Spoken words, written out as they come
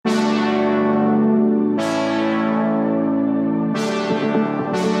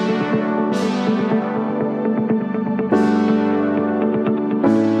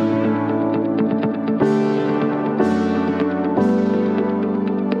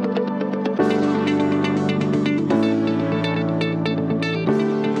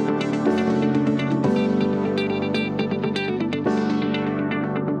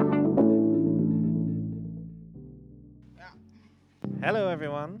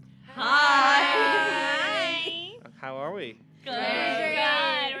Hi. How are we? Good.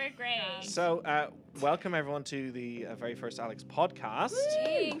 We're great. So, welcome everyone to the very first Alex podcast.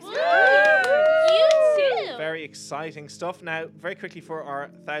 Thanks. You too. Very exciting stuff. Now, very quickly for our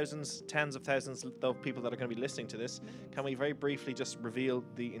thousands, tens of thousands of people that are going to be listening to this, can we very briefly just reveal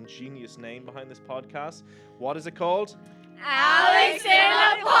the ingenious name behind this podcast? What is it called? Alex in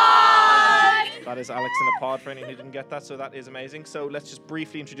a pod. That is Alex in a pod for anyone who didn't get that, so that is amazing. So let's just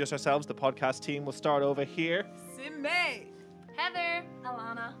briefly introduce ourselves. The podcast team will start over here. Simme, Heather.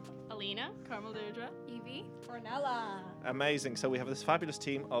 Alana. Alina. Carmel Deirdre, Evie. Ornella. Amazing. So we have this fabulous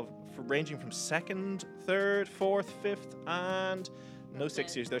team of ranging from second, third, fourth, fifth, and no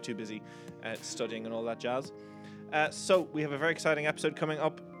 6 years. They're too busy studying and all that jazz. So we have a very exciting episode coming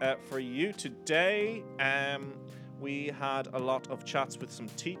up for you today. We had a lot of chats with some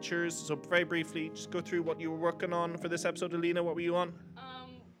teachers. So very briefly, just go through what you were working on for this episode. Alina, what were you on?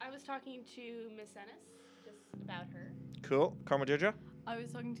 I was talking to Miss Ennis just about her. Cool. Carmel Deirdre? I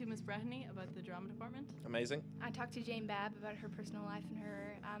was talking to Miss Breheny about the drama department. Amazing. I talked to Jane Babb about her personal life and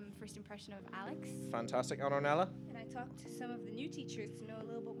her first impression of Alex. Fantastic. And Ornella? And I talked to some of the new teachers to know a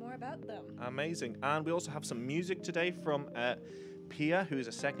little bit more about them. Amazing. And we also have some music today from Pia, who is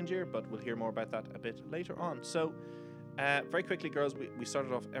a second year, but we'll hear more about that a bit later on. So, very quickly, girls, we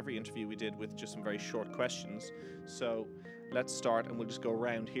started off every interview we did with just some very short questions. So, let's start and we'll just go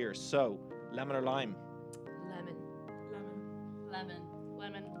around here. So, lemon or lime? Lemon.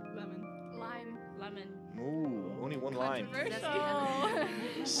 Lemon. Lime. Lemon. Ooh, only one lime.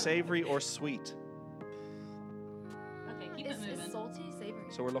 Controversial. Savory or sweet? Okay, keep it moving. Is salty, savory?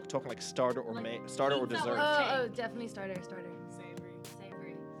 So we're talking like starter or Like starter or pizza dessert. Oh, definitely starter. Savory.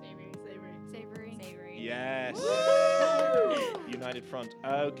 Savory. Yes. United front.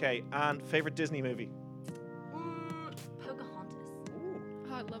 Okay, and favorite Disney movie? Pocahontas. Ooh.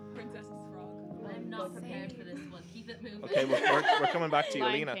 Oh, I love Princess's Frog. I'm not prepared for this one. Keep it moving. Okay, we're coming back to you,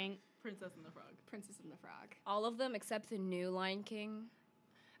 Lion Alina. King. Princess and the Frog. Princess and the Frog. All of them except the new Lion King.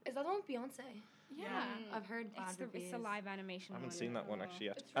 Is that the one with Beyonce? Yeah. I've heard bad reviews. It's a live animation I haven't one. seen that one actually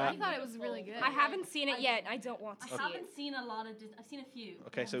yet. I thought it was really good. I haven't seen it yet. I don't want to see I it. haven't seen a lot of I've seen a few.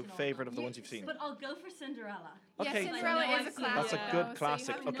 Okay, I so haven't seen all favorite of the them. ones you've seen. But I'll go for Cinderella. Okay, Cinderella Like, is a I've seen classic. that's a Yeah. good So you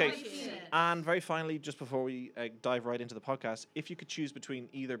classic. have Okay, I've seen it. and very finally, just before we dive right into the podcast, if you could choose between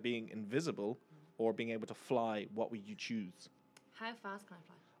either being invisible or being able to fly, what would you choose? How fast can I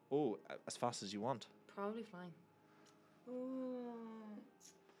fly? Oh, as fast as you want. Probably flying.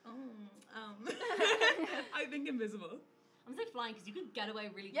 I think invisible. I'm saying flying because you could get away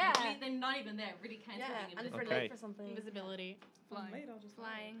really Yeah. quickly. They're not even there. Really counts for being and invisible. for Okay. late for something. Invisibility. Flying.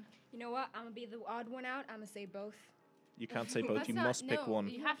 Flying. You know what? I'm gonna be the odd one out. I'm gonna say both. You can't say both. That's You not- must pick no, one.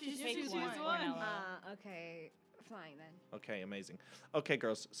 You have to just You pick choose one. one. Ornella. Okay. Flying then. Okay, amazing. Okay,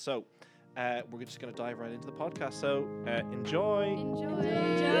 girls. So we're just going to dive right into the podcast. So enjoy.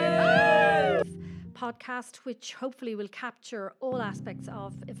 Podcast which hopefully will capture all aspects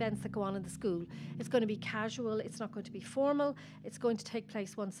of events that go on in the school. It's going to be casual, it's not going to be formal, it's going to take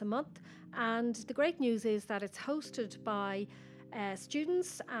place once a month, and the great news is that it's hosted by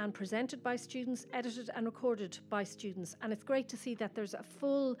students and presented by students, edited and recorded by students, and it's great to see that there's a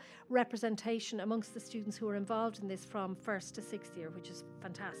full representation amongst the students who are involved in this from first to sixth year, which is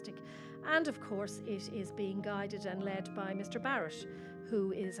fantastic. And of course it is being guided and led by Mr. Barrett,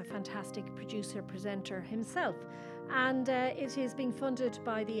 who is a fantastic producer, presenter himself. And it is being funded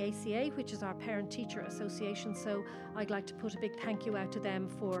by the ACA, which is our Parent Teacher Association. So I'd like to put a big thank you out to them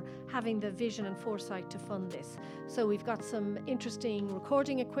for having the vision and foresight to fund this. So we've got some interesting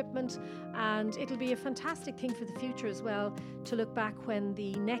recording equipment, and it'll be a fantastic thing for the future as well, to look back when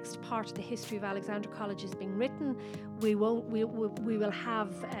the next part of the history of Alexandra College is being written. We will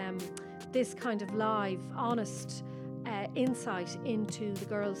have this kind of live, honest insight into the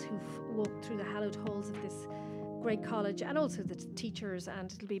girls who've walked through the hallowed halls of this great college, and also the teachers,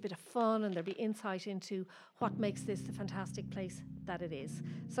 and it'll be a bit of fun, and there'll be insight into what makes this the fantastic place that it is.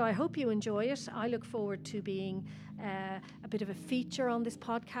 So I hope you enjoy it. I look forward to being a bit of a feature on this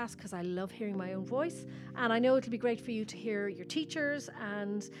podcast because I love hearing my own voice, and I know it'll be great for you to hear your teachers,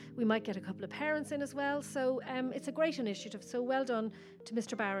 and we might get a couple of parents in as well. So it's a great initiative, so well done to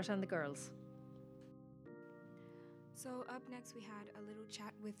Mr. Barrett and the girls. So up next we had a little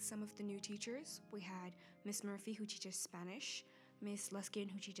chat with some of the new teachers. We had Miss Murphy, who teaches Spanish, Miss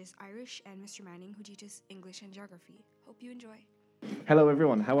Luskin, who teaches Irish, and Mr. Manning, who teaches English and Geography. Hope you enjoy. Hello,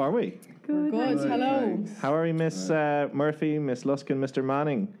 everyone. How are we? Good. Hello. How are we, Miss Murphy, Miss Luskin, Mr.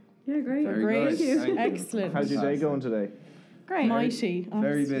 Manning? Yeah, great. Very good. Thank you. Thank you. Excellent. How's your day going today? Great. Mighty.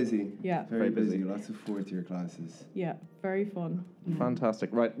 Very busy. Yeah. Very Very busy. busy. Lots of fourth-year classes. Yeah. Very fun. Fantastic.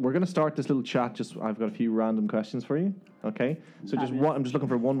 Right, we're going to start this little chat. I've got a few random questions for you. Okay. So I'm just looking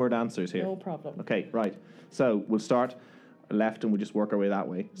for one-word answers here. No problem. Okay. Right. So we'll start left and we'll just work our way that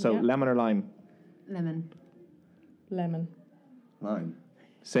way. So Yeah. lemon or lime? Lemon. Lemon. Lime.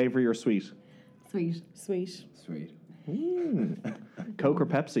 Savory or sweet? Sweet. Sweet. Sweet. Coke or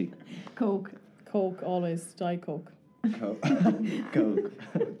Pepsi? Coke. Coke. Always. Diet Coke. Coke. Coke.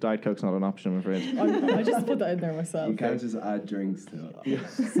 Diet Coke's not an option, I'm afraid. I just put that in there myself. You can't just add drinks to it.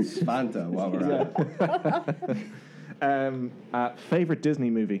 Fanta while we're at it. Favorite Disney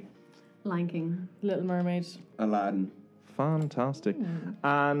movie? Lion King. Little Mermaid. Aladdin. Fantastic.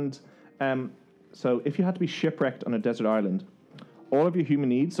 And so if you had to be shipwrecked on a desert island, all of your human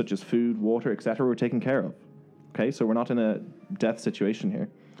needs, such as food, water, etc., were taken care of. Okay, so we're not in a death situation here.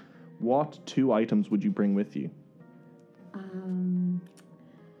 What 2 items would you bring with you?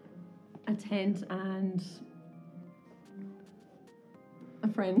 A tent and a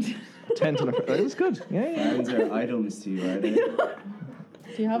friend. Tent and a that's good. Yeah. Friends are items to you, right?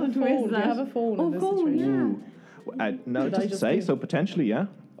 Do you have a What phone? twist Do you that? have a phone Oh, in this phone, situation? yeah. No, it Did I doesn't just say, do- so potentially, yeah.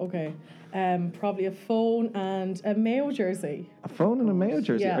 Okay. Probably a phone and a Mayo jersey. A phone and a Mayo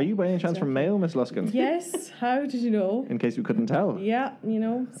jersey. Yeah, Are you by any chance from Mayo, Miss Luskin? Yes. How did you know? In case we couldn't tell. Yeah, you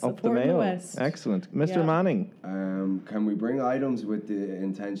know, Up the supporting Mayo. West. Excellent. Mr. Yeah. Manning. Can we bring items with the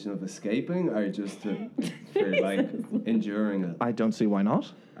intention of escaping or just for like enduring it? I don't see why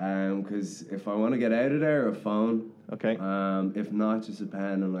not. Because if I want to get out of there, a phone. Okay. If not, just a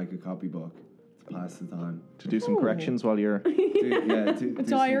pen and like a copybook to pass the time. To do some corrections while you're... Do some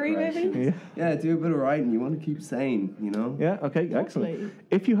diary, maybe? corrections. Yeah. Yeah, do a bit of writing. You want to keep sane, you know? Yeah, okay, excellent.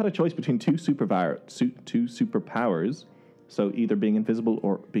 If you had a choice between two superpowers, so either being invisible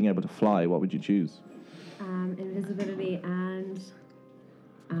or being able to fly, what would you choose? Invisibility and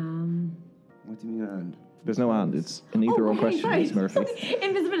What do you mean, and? There's no and. It's an either-or question, Miss Murphy.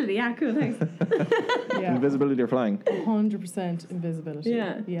 Invisibility, yeah, cool, thanks. Yeah. Invisibility or flying? 100% invisibility.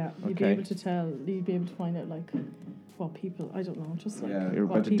 Yeah. Yeah. You'd be Okay. able to tell, you'd be able to find out, like, what people, I don't know, just like. Yeah. You're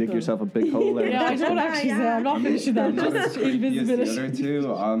what about to dig people- yourself a big hole there. Yeah, I don't actually say, I'm not finishing that, I'm not as just creepy as the invisibility. other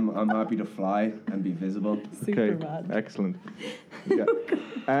two. I'm happy to fly and be visible. Okay, Superman. excellent. Yeah.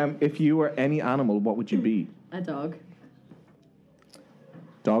 If you were any animal, what would you be? A dog.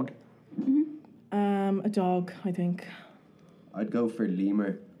 Dog? A dog, I think. I'd go for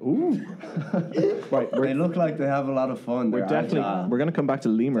lemur. Ooh. Right, They look like they have a lot of fun. we're They're definitely agile. we're going to come back to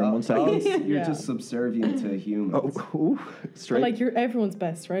lemur in 1 second. Dogs, you're Yeah. just subservient to humans. Oh, ooh, straight. Like, you're everyone's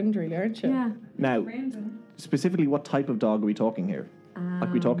best friend, really, aren't you? Yeah. Now, specifically, what type of dog are we talking here?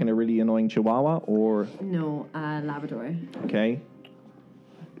 Like, we talking a really annoying Chihuahua or No, Labrador. okay,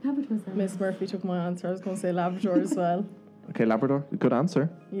 Labrador's there. Miss Murphy took my answer. I was going to say Labrador as well. okay, Labrador. Good answer.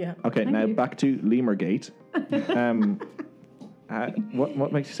 Yeah. Okay, Thank now you. back to Lemurgate.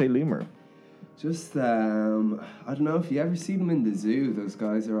 What makes you say lemur? Just, I don't know, if you ever see them in the zoo, those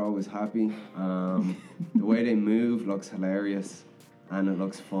guys are always happy. The way they move looks hilarious and it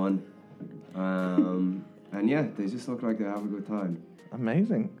looks fun. And yeah, they just look like they have a good time.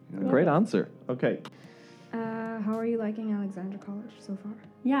 Amazing. Great answer. Okay. How are you liking Alexandra College so far?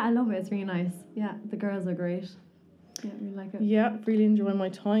 Yeah, I love it. It's really nice. Yeah, the girls are great. Yeah, really like it. Yeah, really enjoying my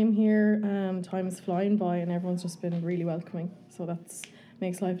time here. Time is flying by and everyone's just been really welcoming. So that's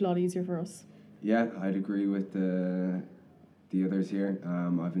makes life a lot easier for us. Yeah, I'd agree with the others here.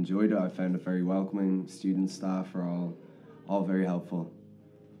 I've enjoyed it. I found it very welcoming. Students, staff are all very helpful.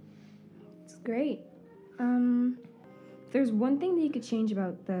 It's great. If there's one thing that you could change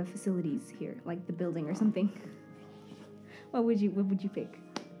about the facilities here, like the building or something, what would you pick?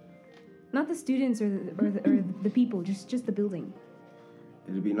 Not the students or the people, just the building.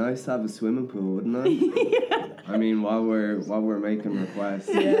 It'd be nice to have a swimming pool, wouldn't it? I mean, while we're making requests.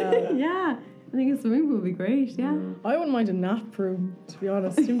 Yeah. Yeah, I think a swimming pool would be great, yeah. I wouldn't mind a nap room, to be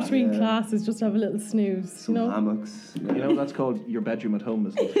honest. In between classes, just have a little snooze, Some you know? hammocks. You know that's called your bedroom at home,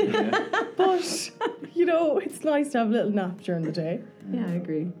 isn't it? Yeah. But, you know, it's nice to have a little nap during the day. Yeah, I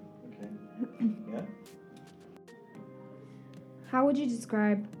agree. Yeah. How would you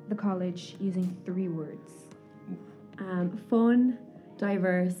describe the college using 3 words? Fun,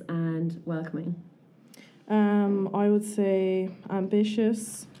 diverse, and welcoming. I would say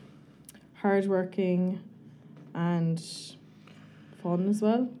ambitious, hardworking, and fun as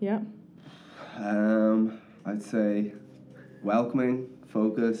well. Yeah. I'd say welcoming,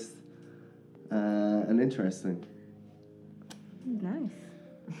 focused, and interesting. Nice.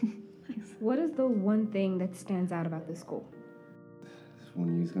 What is the one thing that stands out about the school? one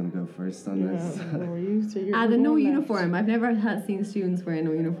of you's going to go first on this. The no uniform. I've never seen students wearing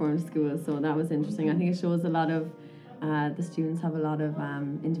no uniform to school, so that was interesting. I think it shows a lot of, the students have a lot of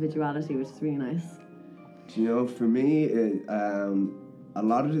individuality, which is really nice. Do you know, for me, a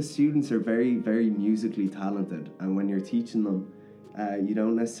lot of the students are very, very musically talented, and when you're teaching them, you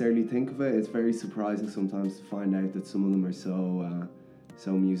don't necessarily think of it. It's very surprising sometimes to find out that some of them are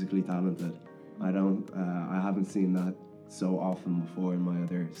so musically talented. I haven't seen that so often before in my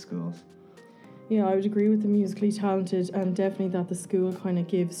other schools. Yeah, I would agree with the musically talented, and definitely that the school kind of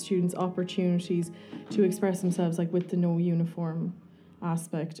gives students opportunities to express themselves, like with the no uniform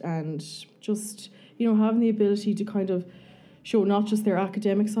aspect, and just, you know, having the ability to kind of show not just their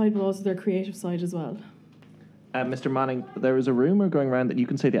academic side but also their creative side as well. Mr. Manning, there is a rumour going around that you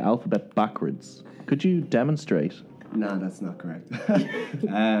can say the alphabet backwards. Could you demonstrate? No, that's not correct.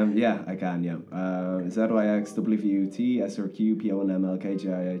 Yeah, I can, yeah. ZYXWVUT SRQ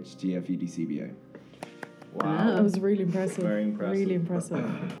PONMLKGIHGFEDCBA. Wow. That was really impressive. Very impressive. Really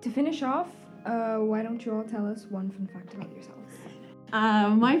impressive. To finish off, why don't you all tell us one fun fact about yourselves?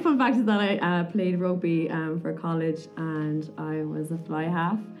 My fun fact is that I played rugby for college, and I was a fly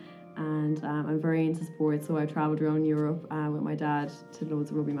half, and I'm very into sports, so I travelled around Europe with my dad to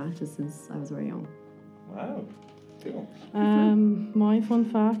loads of rugby matches since I was very young. Wow. Cool. My fun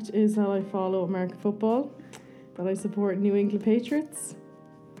fact is that I follow American football, that I support New England Patriots.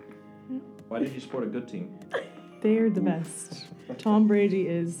 Why did you support a good team? They're the best. Tom Brady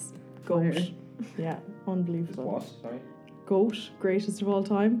is GOAT. Yeah, unbelievable. What? Sorry? GOAT, greatest of all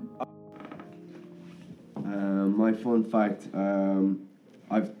time. My fun fact,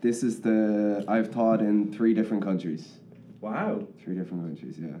 I've taught in 3 different countries. Wow. 3 different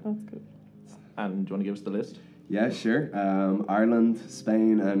countries, yeah. That's good. And do you want to give us the list? Yeah, sure. Ireland,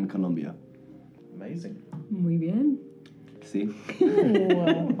 Spain, and Colombia. Amazing. Muy bien. See?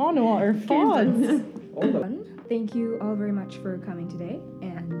 On water, fun. Thank you all very much for coming today,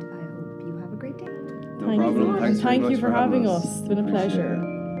 and I hope you have a great day. No problem. Thanks very Thank much you for having us. us. It's been a Appreciate pleasure. it.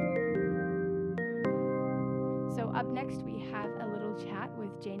 So up next we have a little chat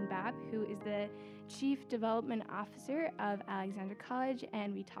with Jane Babb, who is the Chief Development Officer of Alexandra College,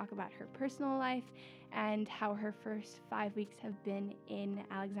 and we talk about her personal life and how her first 5 weeks have been in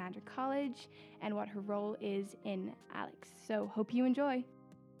Alexandra College and what her role is in Alex. So hope you enjoy.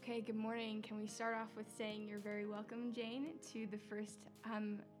 Okay, good morning. Can we start off with saying you're very welcome, Jane, to the first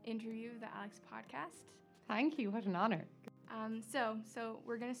interview of the Alex podcast? Thank you. What an honor. So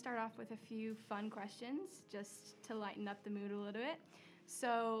we're going to start off with a few fun questions just to lighten up the mood a little bit.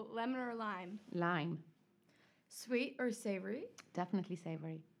 So, lemon or lime? Lime. Sweet or savory? Definitely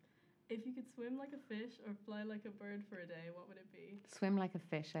savory. If you could swim like a fish or fly like a bird for a day, what would it be? Swim like a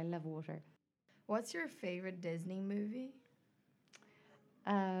fish. I love water. What's your favorite Disney movie?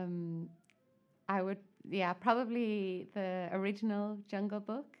 I would, probably the original Jungle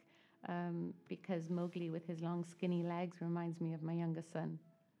Book, because Mowgli with his long skinny legs reminds me of my youngest son.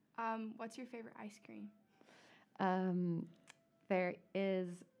 What's your favorite ice cream? There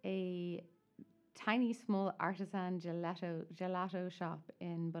is a tiny small artisan gelato shop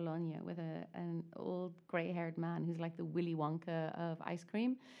in Bologna with an old grey-haired man who's like the Willy Wonka of ice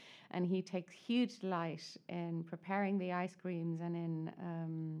cream, and he takes huge delight in preparing the ice creams and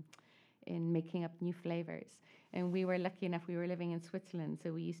in making up new flavors. And we were lucky enough, we were living in Switzerland,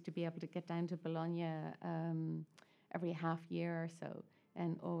 so we used to be able to get down to Bologna every half year or so,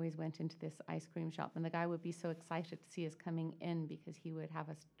 and always went into this ice cream shop. And the guy would be so excited to see us coming in because he would have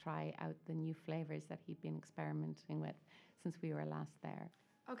us try out the new flavors that he'd been experimenting with since we were last there.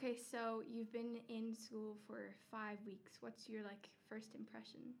 Okay, so you've been in school for 5 weeks. What's your first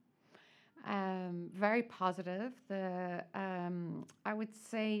impression? Very positive. I would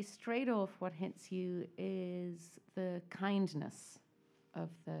say straight off what hits you is the kindness of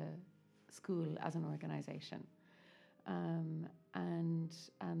the school as an organization. And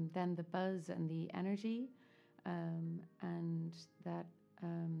then the buzz and the energy, and that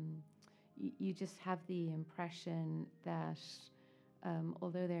you just have the impression that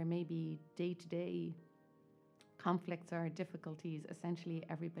although there may be day-to-day conflicts or difficulties, essentially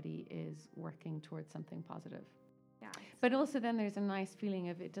everybody is working towards something positive. Yeah. But also then there's a nice feeling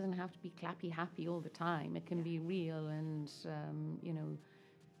of it doesn't have to be clappy happy all the time. It can be real, and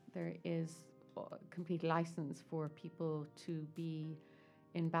there is complete license for people to be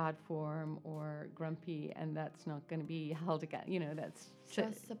in bad form or grumpy, and that's not going to be held again. That's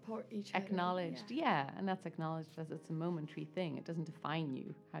Just support each other. acknowledged. Yeah, and that's acknowledged as it's a momentary thing. It doesn't define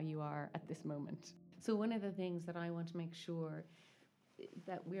you, how you are at this moment. So one of the things that I want to make sure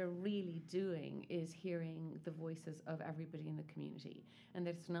that we're really doing is hearing the voices of everybody in the community, and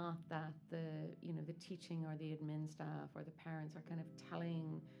that it's not that the teaching or the admin staff or the parents are kind of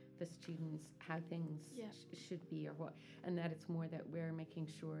telling the students how things should be or what, and that it's more that we're making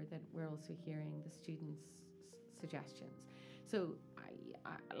sure that we're also hearing the students' suggestions. So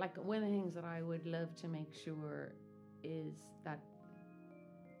I like, one of the things that I would love to make sure is that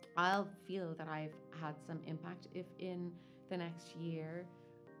I'll feel that I've had some impact if in the next year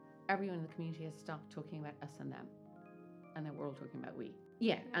everyone in the community has stopped talking about us and them, and that we're all talking about we.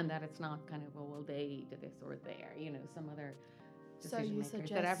 Yeah, and that it's not kind of, oh, well, they did this or there, some other decision makers.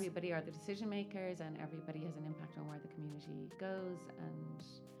 That everybody are the decision makers, and everybody has an impact on where the community goes,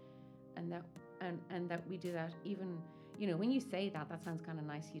 and that we do that. Even, when you say that sounds kind of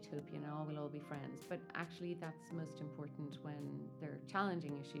nice, utopian, we'll all be friends. But actually, that's most important when there are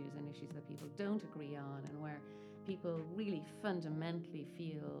challenging issues and issues that people don't agree on, and where people really fundamentally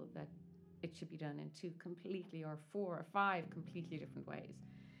feel that it should be done in 2 completely, or 4 or 5 completely different ways,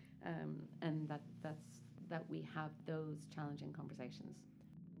 and that we have those challenging conversations.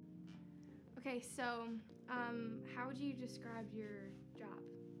 Okay, so how would you describe your job?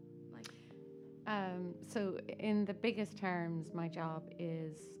 So in the biggest terms, my job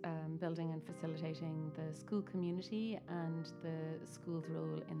is building and facilitating the school community and the school's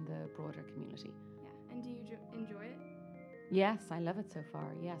role in the broader community. Yeah, and do you enjoy it? Yes, I love it so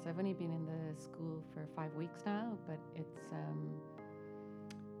far. Yes, I've only been in the school for 5 weeks now, but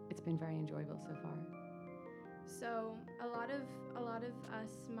it's been very enjoyable so far. So a lot of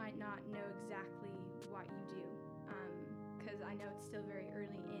us might not know exactly what you do, because I know it's still very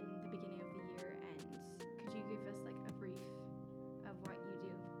early in the beginning of the year. And could you give us like a brief of what you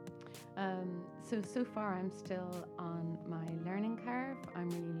do? So far I'm still on my learning curve. I'm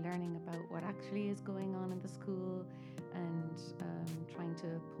really learning about what actually is going on in the school, and trying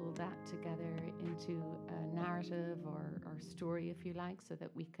to pull that together into a narrative or story, if you like, so that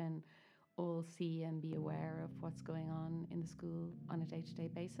we can all see and be aware of what's going on in the school on a day-to-day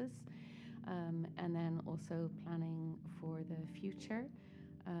basis. And then also planning for the future,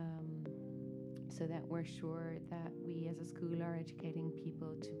 so that we're sure that we as a school are educating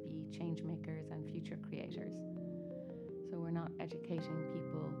people to be change makers and future creators. So we're not educating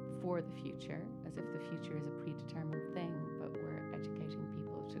people for the future, as if the future is a predetermined thing, but we're educating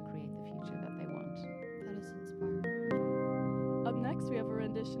people to create the future that they want. That is inspiring. Up next, we have a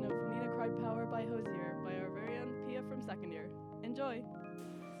rendition of Nina Cried Power by Hosier by our very own Pia from second year. Enjoy!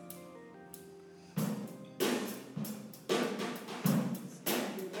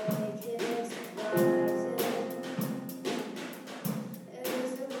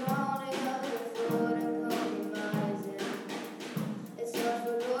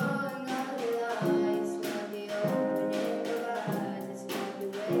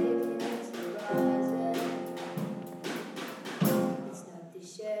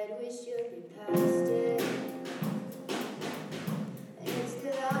 Shed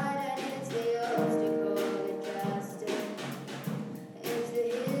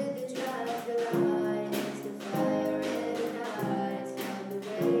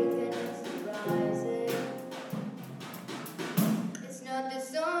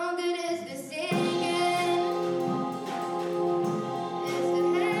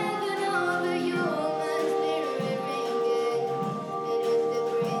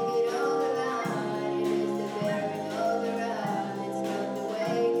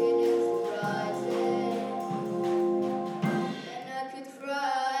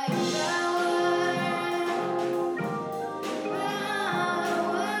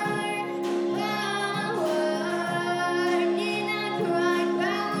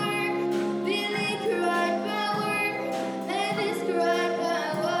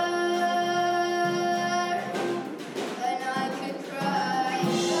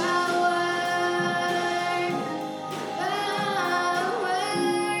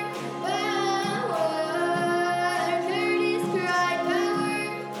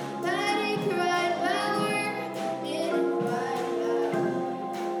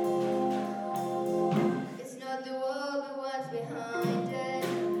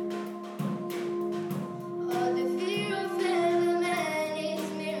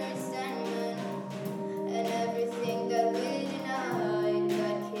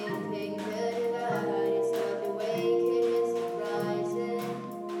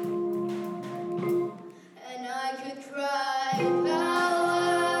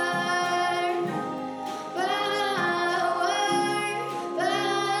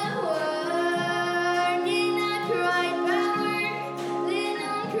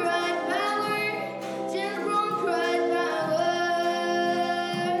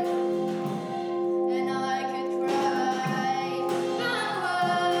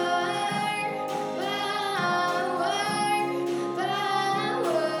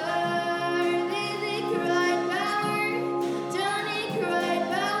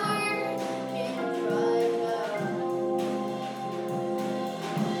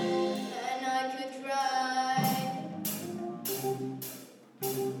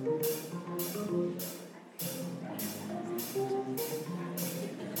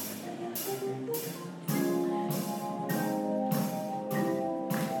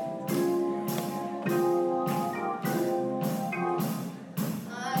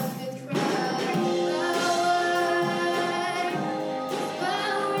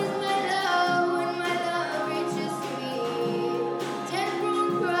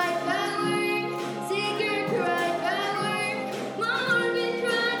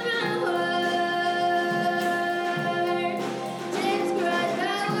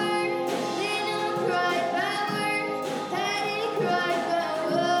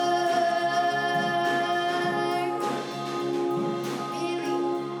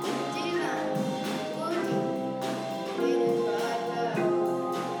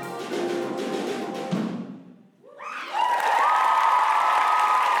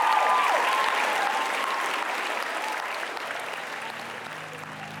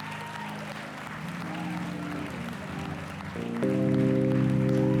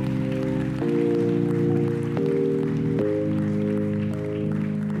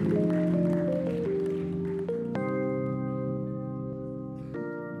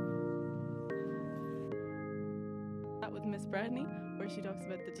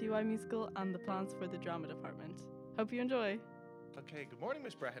about the TY musical and the plans for the drama department. Hope you enjoy. Okay, good morning,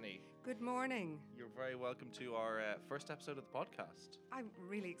 Miss Breheny. Good morning. You're very welcome to our first episode of the podcast. I'm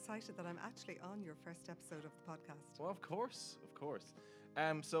really excited that I'm actually on your first episode of the podcast. Well, of course.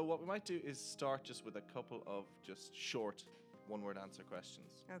 So what we might do is start just with a couple of just short one-word answer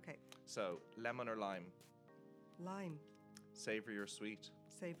questions. Okay. So, lemon or lime? Lime. Savory or sweet?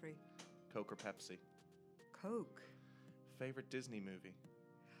 Savory. Coke or Pepsi? Coke. Favorite Disney movie?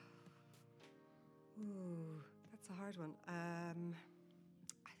 Ooh, that's a hard one.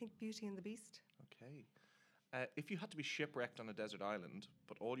 I think Beauty and the Beast. Okay. If you had to be shipwrecked on a desert island,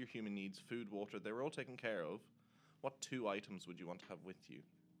 but all your human needs, food, water, they were all taken care of, what 2 items would you want to have with you?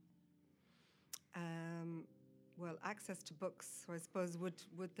 Well, access to books. So I suppose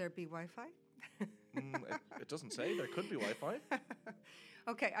would there be Wi-Fi? It doesn't say. There could be Wi-Fi.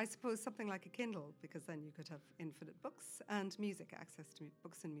 Okay, I suppose something like a Kindle, because then you could have infinite books and music, access to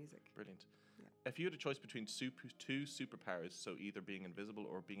books and music. Brilliant. Yeah. If you had a choice between 2 superpowers, so either being invisible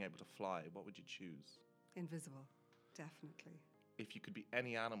or being able to fly, what would you choose? Invisible, definitely. If you could be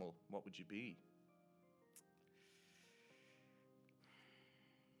any animal, what would you be?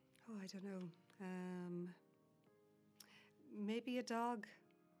 Oh, I don't know. Maybe a dog.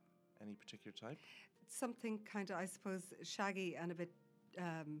 Any particular type? Something kind of, I suppose, shaggy and a bit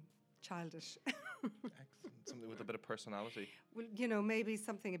childish. Excellent. Something with a bit of personality. Well, maybe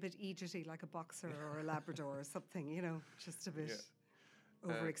something a bit Egypty, like a boxer or a Labrador or something, just a bit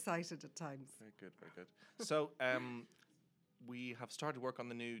overexcited at times. Very good. So, we have started work on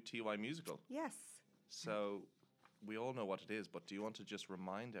the new TY musical. Yes. So, we all know what it is, but do you want to just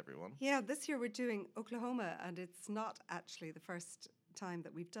remind everyone? Yeah, this year we're doing Oklahoma, and it's not actually the first time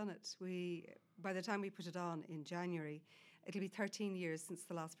that we've done it. By the time we put it on in January, it'll be 13 years since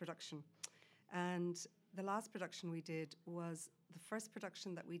the last production. And the last production we did was the first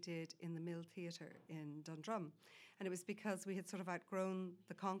production that we did in the Mill Theatre in Dundrum. And it was because we had sort of outgrown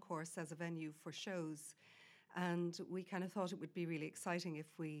the concourse as a venue for shows. And we kind of thought it would be really exciting if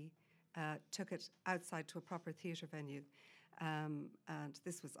we took it outside to a proper theatre venue. And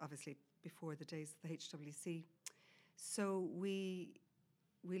this was obviously before the days of the HWC. So we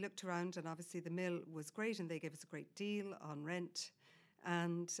looked around, and obviously the Mill was great, and they gave us a great deal on rent.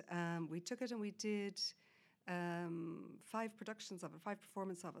 And we took it and we did 5 performances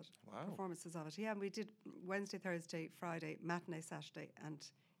of it. Wow. Performances of it. Yeah, and we did Wednesday, Thursday, Friday, matinee, Saturday, and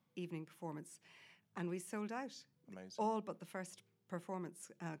evening performance. And we sold out. Amazing. All but the first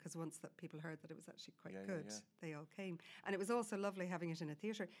performance, because once that people heard that it was actually quite good, they all came. And it was also lovely having it in a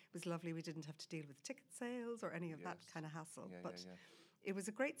theatre. It was lovely. We didn't have to deal with ticket sales or any of that kind of hassle. But it was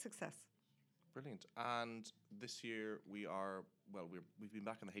a great success. Brilliant. And this year we've been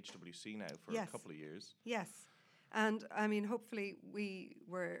back in the HWC now for a couple of years. Yes. And I mean, hopefully we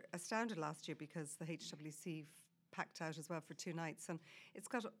were astounded last year because the HWC packed out as well for 2 nights. And it's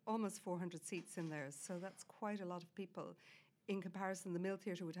got almost 400 seats in there. So that's quite a lot of people. In comparison, the Mill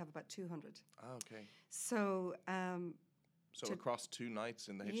Theatre would have about 200. Oh, okay. So across 2 nights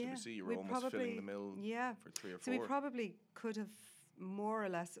in the HWC, you were almost filling the Mill for 3 or 4. So we probably could have more or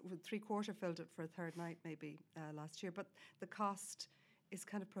less 3/4 filled it for a 3rd night maybe last year. But the cost is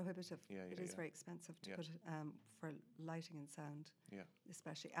kind of prohibitive. It is very expensive to put it for lighting and sound,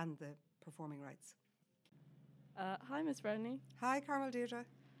 especially, and the performing rights. Hi, Miss Breheny. Hi, Carmel Deirdre.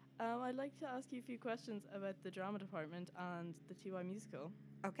 I'd like to ask you a few questions about the drama department and the TY musical.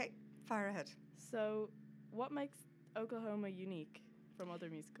 Okay, fire ahead. So, what makes Oklahoma unique from other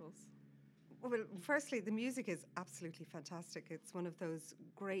musicals? Well, firstly, the music is absolutely fantastic. It's one of those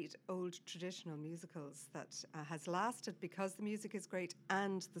great old traditional musicals that has lasted because the music is great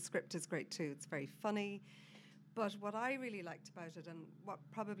and the script is great too. It's very funny. But what I really liked about it, and what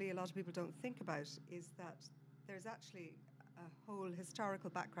probably a lot of people don't think about, is that there's actually a whole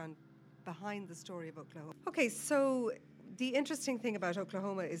historical background behind the story of Oklahoma. Okay, so the interesting thing about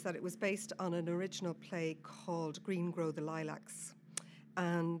Oklahoma is that it was based on an original play called Green Grow the Lilacs.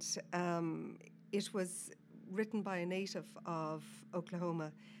 And it was written by a native of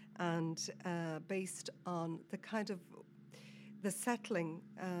Oklahoma and based on the kind of the settling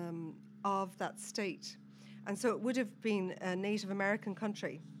of that state. And so it would have been a Native American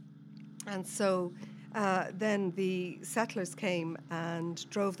country. And so then the settlers came and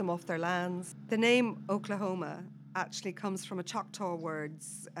drove them off their lands. The name Oklahoma actually comes from a Choctaw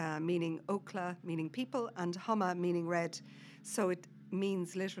words meaning Okla, meaning people, and Homa, meaning red. So it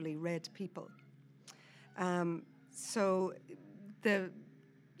means literally red people. So the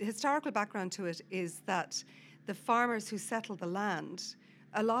historical background to it is that the farmers who settled the land,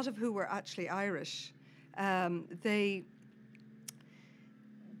 a lot of who were actually Irish, they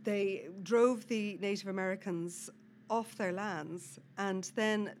they drove the Native Americans off their lands, and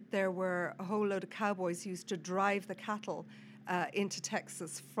then there were a whole load of cowboys who used to drive the cattle into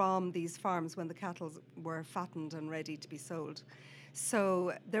Texas from these farms when the cattle were fattened and ready to be sold.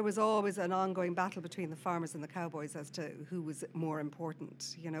 So there was always an ongoing battle between the farmers and the cowboys as to who was more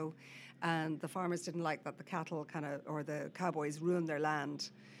important, you know. And the farmers didn't like that the cattle or the cowboys ruined their land.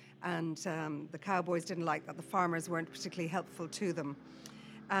 And the cowboys didn't like that the farmers weren't particularly helpful to them.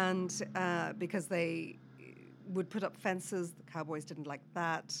 And because they would put up fences, the cowboys didn't like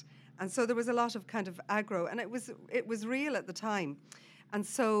that. And so there was a lot of kind of aggro, and it was real at the time. And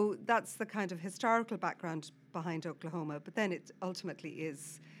so that's the kind of historical background behind Oklahoma. But then it ultimately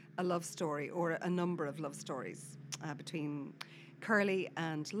is a love story, or a number of love stories between Curly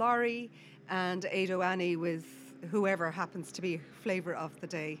and Laurie, and Ado Annie with whoever happens to be flavour of the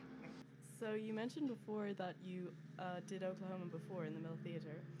day. So you mentioned before that you did Oklahoma before in the Mill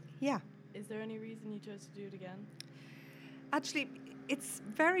Theatre. Yeah. Is there any reason you chose to do it again? Actually, it's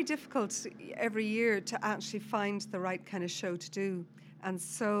very difficult every year to actually find the right kind of show to do. And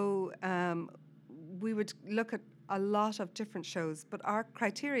so we would look at a lot of different shows, but our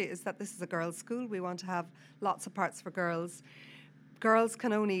criteria is that this is a girls' school. We want to have lots of parts for girls. Girls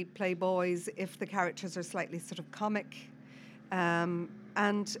can only play boys if the characters are slightly sort of comic.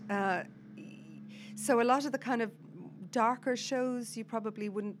 So a lot of the kind of darker shows you probably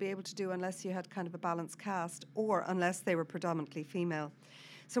wouldn't be able to do unless you had kind of a balanced cast, or unless they were predominantly female.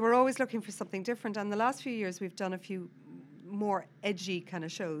 So we're always looking for something different. And the last few years we've done a few more edgy kind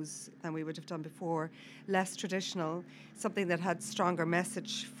of shows than we would have done before, less traditional, something that had stronger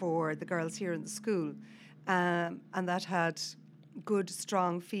message for the girls here in the school, and that had good,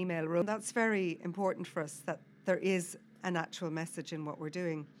 strong female role. That's very important for us, that there is an actual message in what we're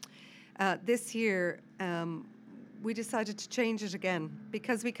doing. This year, we decided to change it again,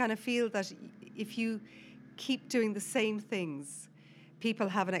 because we kind of feel that if you keep doing the same things, people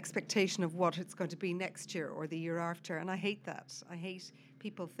have an expectation of what it's going to be next year or the year after, and I hate that. I hate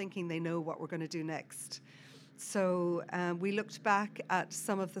people thinking they know what we're going to do next. So we looked back at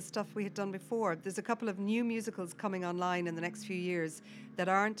some of the stuff we had done before. There's a couple of new musicals coming online in the next few years that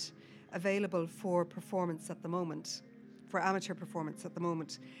aren't available for performance at the moment, for amateur performance at the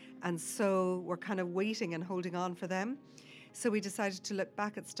moment. And so we're kind of waiting and holding on for them. So we decided to look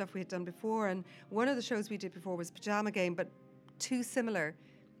back at stuff we had done before. And one of the shows we did before was Pajama Game, but too similar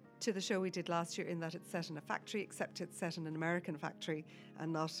to the show we did last year in that it's set in a factory, except it's set in an American factory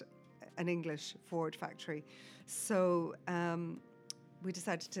and not an English Ford factory. So we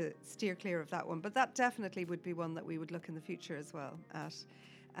decided to steer clear of that one. But that definitely would be one that we would look in the future as well at.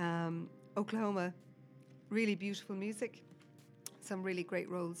 Oklahoma, really beautiful music. Some really great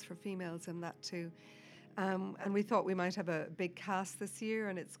roles for females in that too. And we thought we might have a big cast this year,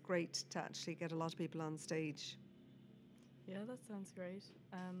 and it's great to actually get a lot of people on stage. Yeah, that sounds great.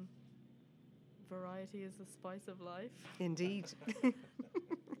 Variety is the spice of life. Indeed.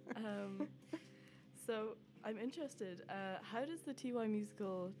 So I'm interested, how does the TY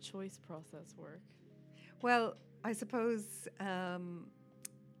musical choice process work? Well, I suppose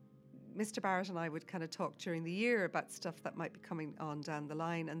Mr. Barrett and I would kind of talk during the year about stuff that might be coming on down the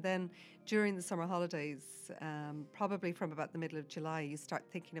line. And then during the summer holidays, probably from about the middle of July, you start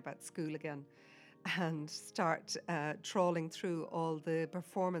thinking about school again and start trawling through all the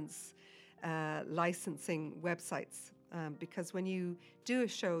performance licensing websites. Because when you do a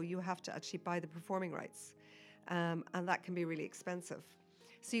show, you have to actually buy the performing rights. And that can be really expensive.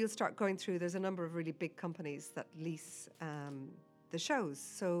 So you'll start going through, there's a number of really big companies that lease the shows.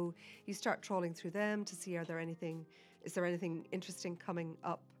 So you start trawling through them to see is there anything interesting coming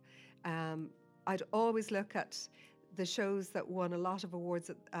up. I'd always look at the shows that won a lot of awards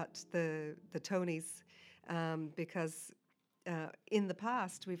at the Tonys, because in the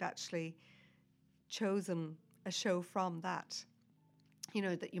past we've actually chosen a show from that. You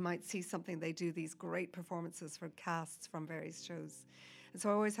know, that you might see something, they do these great performances for casts from various shows. And so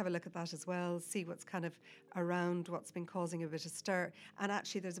I always have a look at that as well, see what's kind of around, what's been causing a bit of stir. And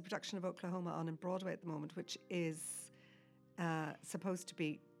actually there's a production of Oklahoma on in Broadway at the moment, which is supposed to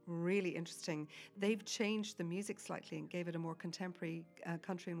be really interesting. They've changed the music slightly and gave it a more contemporary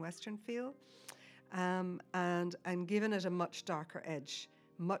country and western feel, and given it a much darker edge,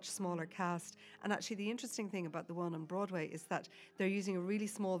 much smaller cast. And actually the interesting thing about the one on Broadway is that they're using a really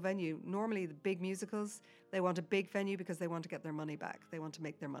small venue. Normally the big musicals, they want a big venue because they want to get their money back. They want to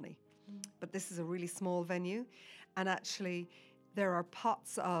make their money. But this is a really small venue. And actually there are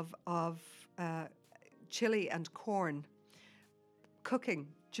pots of chili and corn cooking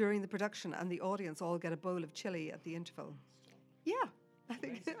during the production, and the audience all get a bowl of chili at the interval. Yeah. I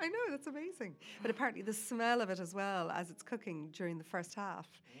think I know that's amazing. But apparently the smell of it as well as it's cooking during the first half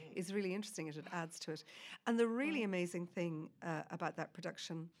is really interesting. It adds to it. And the really amazing thing about that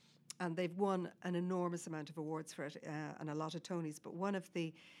production, and they've won an enormous amount of awards for it and a lot of Tonys. But one of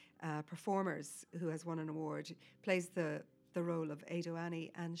the performers who has won an award plays the role of Ado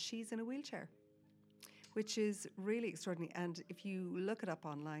Annie, and she's in a wheelchair, which is really extraordinary. And if you look it up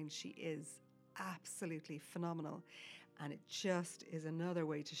online, she is absolutely phenomenal. And it just is another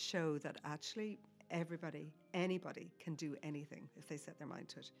way to show that actually anybody can do anything if they set their mind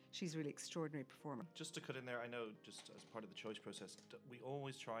to it. She's a really extraordinary performer. Just to cut in there, I know just as part of the choice process, we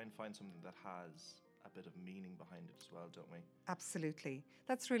always try and find something that has a bit of meaning behind it as well, don't we? Absolutely.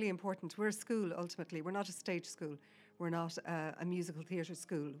 That's really important. We're a school, ultimately. We're not a stage school. We're not a musical theatre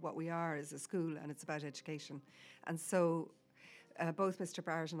school. What we are is a school, and it's about education. And so both Mr.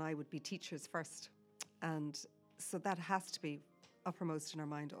 Barrett and I would be teachers first. And so that has to be uppermost in our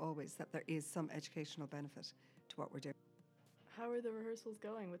mind always, that there is some educational benefit to what we're doing. How are the rehearsals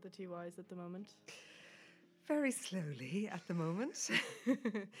going with the TYs at the moment? Very slowly at the moment.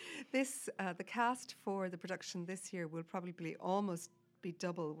 The cast for the production this year will probably almost be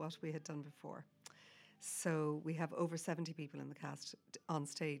double what we had done before. So we have over 70 people in the cast on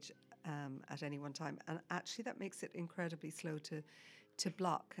stage at any one time. And actually that makes it incredibly slow to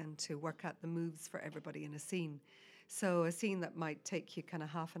block and to work out the moves for everybody in a scene. So a scene that might take you kind of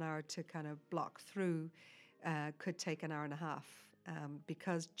half an hour to kind of block through could take an hour and a half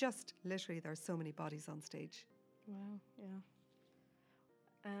because just literally there are so many bodies on stage. Wow,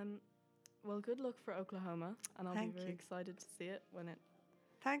 yeah. Well, good luck for Oklahoma, and I'll be very excited to see it when it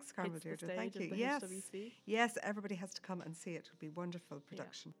Thanks, Carmel hits the Deirdre. stage Thank of you. the Yes, HWC. yes, everybody has to come and see it. It'll be a wonderful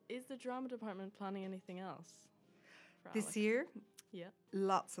production. Yeah. Is the drama department planning anything else for This Alex? year? Yeah.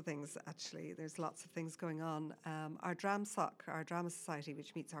 Lots of things, actually. There's lots of things going on. Our DramSoc, our Drama Society,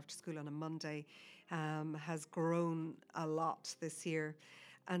 which meets after school on a Monday, has grown a lot this year.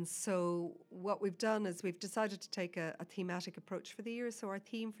 And so what we've done is we've decided to take a thematic approach for the year. So our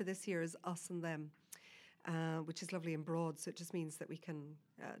theme for this year is Us and Them, which is lovely and broad. So it just means that we can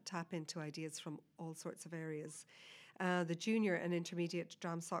tap into ideas from all sorts of areas. The junior and intermediate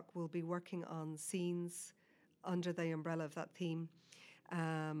DramSoc will be working on scenes under the umbrella of that theme,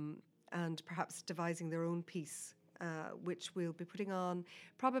 and perhaps devising their own piece, which we'll be putting on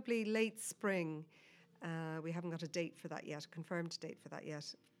probably late spring. We haven't got a date for that yet, a confirmed date for that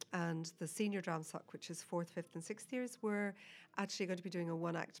yet. And the senior DramSoc, which is 4th, 5th and 6th years, we're actually going to be doing a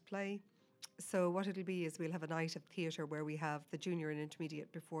one-act play. So what it'll be is we'll have a night of theatre where we have the junior and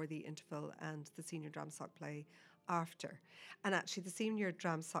intermediate before the interval and the senior DramSoc play after. And actually the senior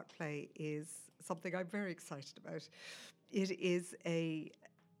DramSoc play is something I'm very excited about. It is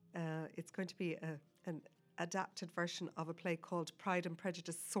it's going to be an adapted version of a play called Pride and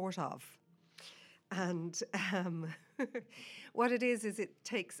Prejudice, sort of. And what it is it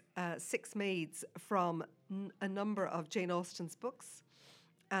takes 6 maids from a number of Jane Austen's books,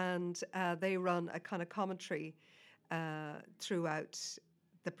 and they run a kind of commentary throughout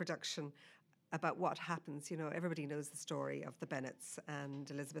the production about what happens. You know, everybody knows the story of the Bennets and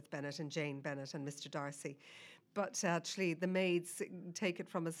Elizabeth Bennet and Jane Bennet and Mr. Darcy. But actually the maids take it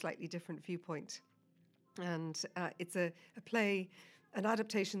from a slightly different viewpoint. And it's a play, an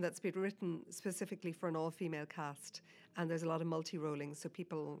adaptation that's been written specifically for an all-female cast. And there's a lot of multi-rolling, so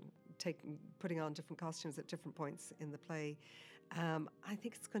people putting on different costumes at different points in the play. I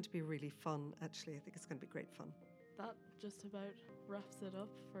think it's going to be really fun, actually. I think it's going to be great fun. That just about wraps it up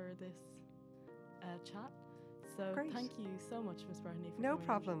for this chat. So Great. Thank you so much, Miss Barney, for No coming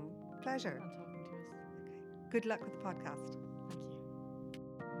problem. Pleasure. and talking to us. Okay. Good luck with the podcast. Thank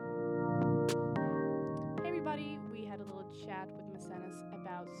you. Hey everybody, we had a little chat with Miss Ennis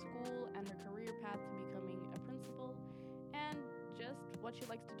about school and her career path to becoming a principal and just what she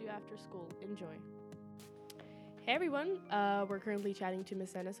likes to do after school. Enjoy. Hey everyone, we're currently chatting to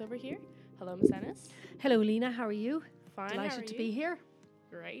Miss Ennis over here. Hello, Miss Ennis. Hello, Lena. How are you? Fine. Delighted how are to you? be here.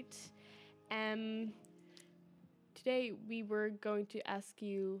 Great. Today we were going to ask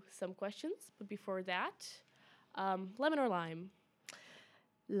you some questions, but before that, lemon or lime?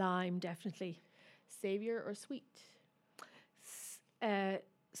 Lime, definitely. Savior or sweet?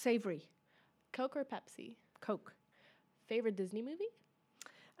 Savoury. Coke or Pepsi? Coke. Favorite Disney movie?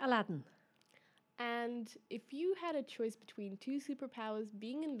 Aladdin. And if you had a choice between 2 superpowers,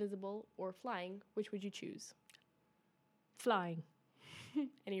 being invisible or flying, which would you choose? Flying.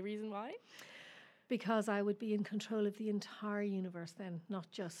 Any reason why? Because I would be in control of the entire universe then,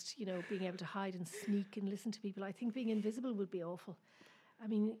 not just, being able to hide and sneak and listen to people. I think being invisible would be awful. I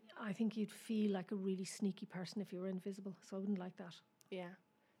mean, I think you'd feel like a really sneaky person if you were invisible, so I wouldn't like that. Yeah,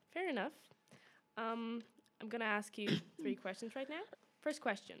 fair enough. I'm gonna ask you 3 questions right now. First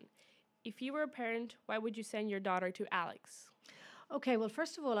question: if you were a parent, why would you send your daughter to Alex? Okay, well,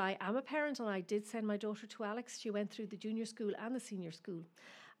 first of all, I am a parent and I did send my daughter to Alex. She went through the junior school and the senior school.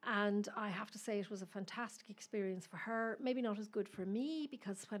 And I have to say it was a fantastic experience for her. Maybe not as good for me,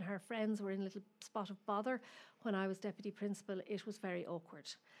 because when her friends were in a little spot of bother when I was deputy principal, it was very awkward.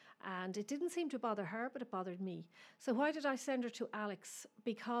 And it didn't seem to bother her, but it bothered me. So why did I send her to Alex?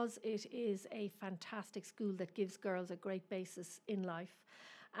 Because it is a fantastic school that gives girls a great basis in life.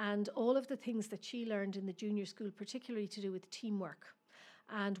 And all of the things that she learned in the junior school, particularly to do with teamwork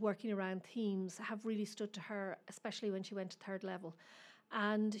and working around themes, have really stood to her, especially when she went to 3rd level.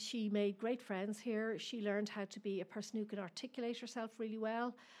 And she made great friends here. She learned how to be a person who can articulate herself really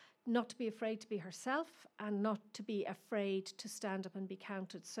well, not to be afraid to be herself, and not to be afraid to stand up and be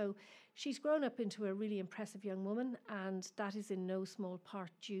counted. So she's grown up into a really impressive young woman, and that is in no small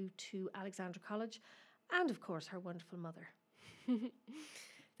part due to Alexandra College and, of course, her wonderful mother.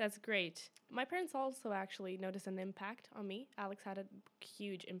 That's great. My parents also actually noticed an impact on me. Alex had a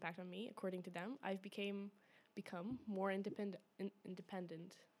huge impact on me, according to them. I've become more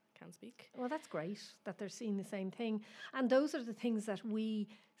independent. Can't speak. Well, that's great that they're seeing the same thing. And those are the things that we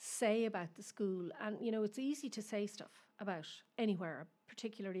say about the school. And, you know, it's easy to say stuff about anywhere,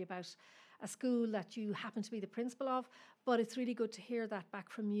 particularly about a school that you happen to be the principal of. But it's really good to hear that back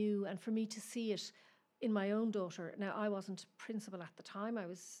from you and for me to see it in my own daughter. Now, I wasn't principal at the time. I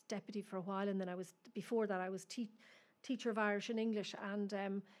was deputy for a while. And then before that, I was teacher of Irish and English.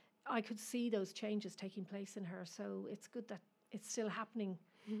 And I could see those changes taking place in her. So it's good that it's still happening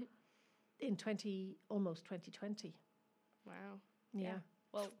in almost 2020. Wow. Yeah.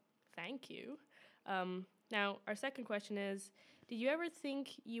 Well, thank you. Now, our second question is, did you ever think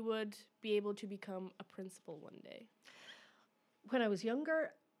you would be able to become a principal one day? When I was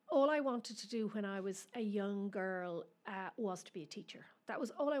younger, all I wanted to do when I was a young girl was to be a teacher. That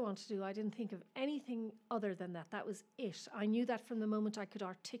was all I wanted to do. I didn't think of anything other than that. That was it. I knew that from the moment I could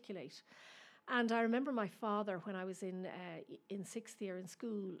articulate. And I remember my father, when I was in 6th year in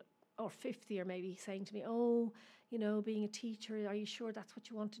school, or 5th year maybe, saying to me, oh, you know, being a teacher, are you sure that's what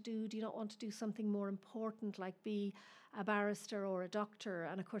you want to do? Do you not want to do something more important, like be a barrister or a doctor?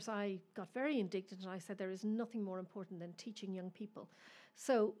 And of course, I got very indignant and I said, there is nothing more important than teaching young people.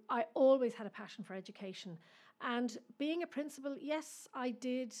 So I always had a passion for education. And being a principal, yes, I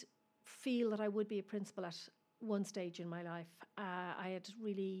did feel that I would be a principal at one stage in my life. I had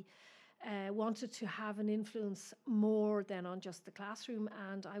really wanted to have an influence more than on just the classroom,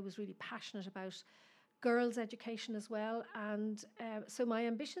 and I was really passionate about girls' education as well. And so my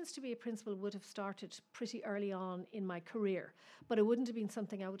ambitions to be a principal would have started pretty early on in my career, but it wouldn't have been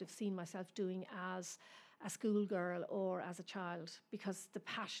something I would have seen myself doing as a schoolgirl or as a child, because the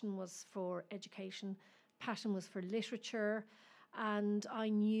passion was for education, passion was for literature, and I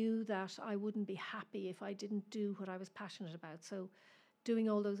knew that I wouldn't be happy if I didn't do what I was passionate about. So doing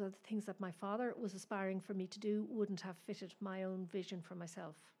all those other things that my father was aspiring for me to do wouldn't have fitted my own vision for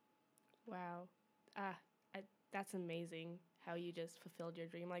myself. Wow. That's amazing how you just fulfilled your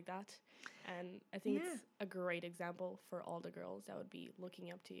dream like that. And I think it's a great example for all the girls that would be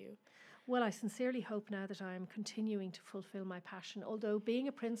looking up to you. Well, I sincerely hope now that I'm continuing to fulfill my passion. Although being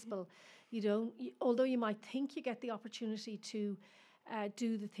a principal, although you might think you get the opportunity to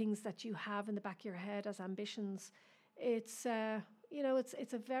do the things that you have in the back of your head as ambitions, it's a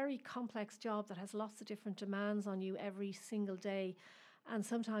very complex job that has lots of different demands on you every single day. And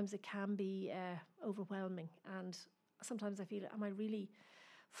sometimes it can be overwhelming. And sometimes I feel, am I really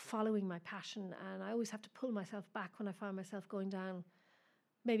following my passion? And I always have to pull myself back when I find myself going down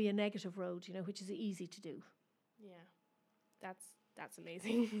maybe a negative road, which is easy to do. Yeah, that's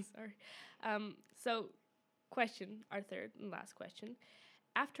amazing. Sorry. So our third and last question.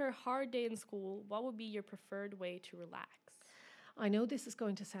 After a hard day in school, what would be your preferred way to relax? I know this is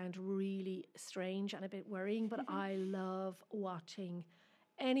going to sound really strange and a bit worrying, but I love watching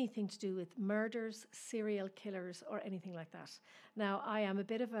anything to do with murders, serial killers, or anything like that. Now, I am a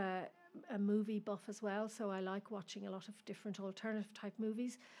bit of a movie buff as well, so I like watching a lot of different alternative type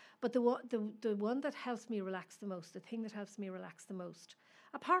movies. But the one that helps me relax the most, the thing that helps me relax the most,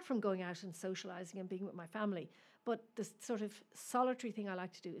 apart from going out and socialising and being with my family, but the sort of solitary thing I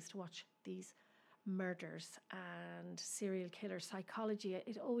like to do is to watch these murders and serial killer psychology.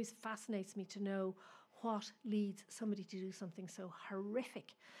 It always fascinates me to know what leads somebody to do something so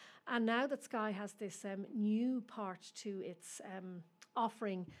horrific. And now that Sky has this new part to its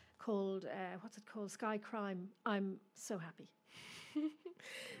offering called, Sky Crime, I'm so happy.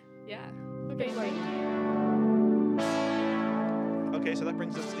 Yeah. Okay. Okay, so that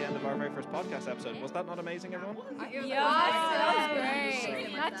brings us to the end of our very first podcast episode. Was that not amazing, everyone? That was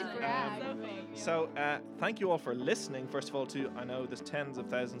great. Not to brag. So, thank you all for listening. First of all, I know there's tens of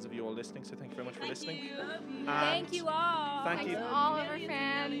thousands of you all listening, so thank you very much for listening. Thank you all. Thank you to all of our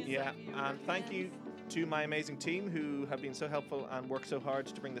fans. Yeah, and thank you to my amazing team who have been so helpful and worked so hard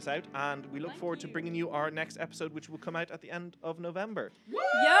to bring this out. And we look forward to bringing you our next episode, which will come out at the end of November.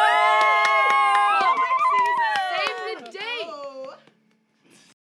 Yo!